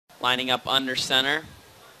Lining up under center.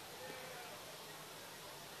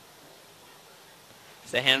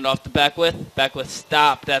 As they hand it off to Beckwith. Beckwith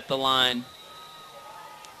stopped at the line.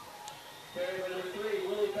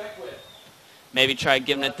 Maybe try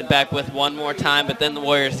giving it to Beckwith one more time, but then the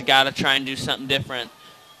Warriors got to try and do something different.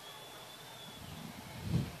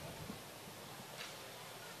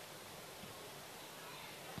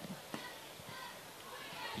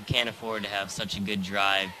 You can't afford to have such a good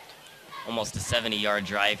drive, almost a 70-yard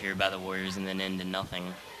drive here by the Warriors, and then end in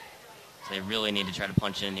nothing. So they really need to try to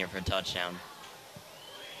punch it in here for a touchdown.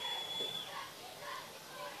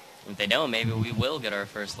 If they don't, maybe we will get our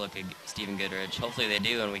first look at Stephen Goodrich. Hopefully they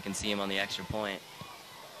do, and we can see him on the extra point.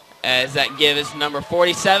 As that give is number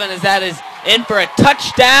 47, as that is in for a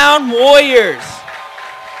touchdown, Warriors.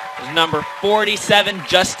 There's number 47,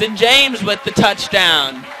 Justin James, with the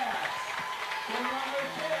touchdown.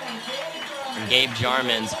 And Gabe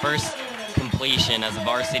Jarman's first completion as a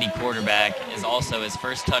varsity quarterback is also his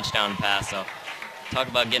first touchdown pass. So talk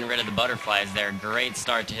about getting rid of the butterflies there. Great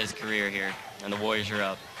start to his career here, and the Warriors are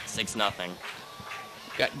up 6-0.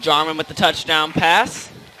 Got Jarman with the touchdown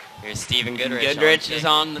pass. Here's Stephen Goodrich. Goodrich is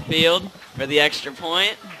on the field for the extra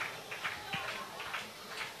point.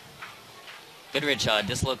 Goodrich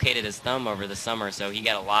dislocated his thumb over the summer, so he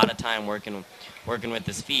got a lot of time working with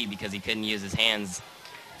his feet because he couldn't use his hands.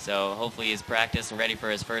 So hopefully he's practiced and ready for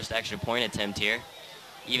his first extra point attempt here.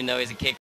 Even though he's a kicker,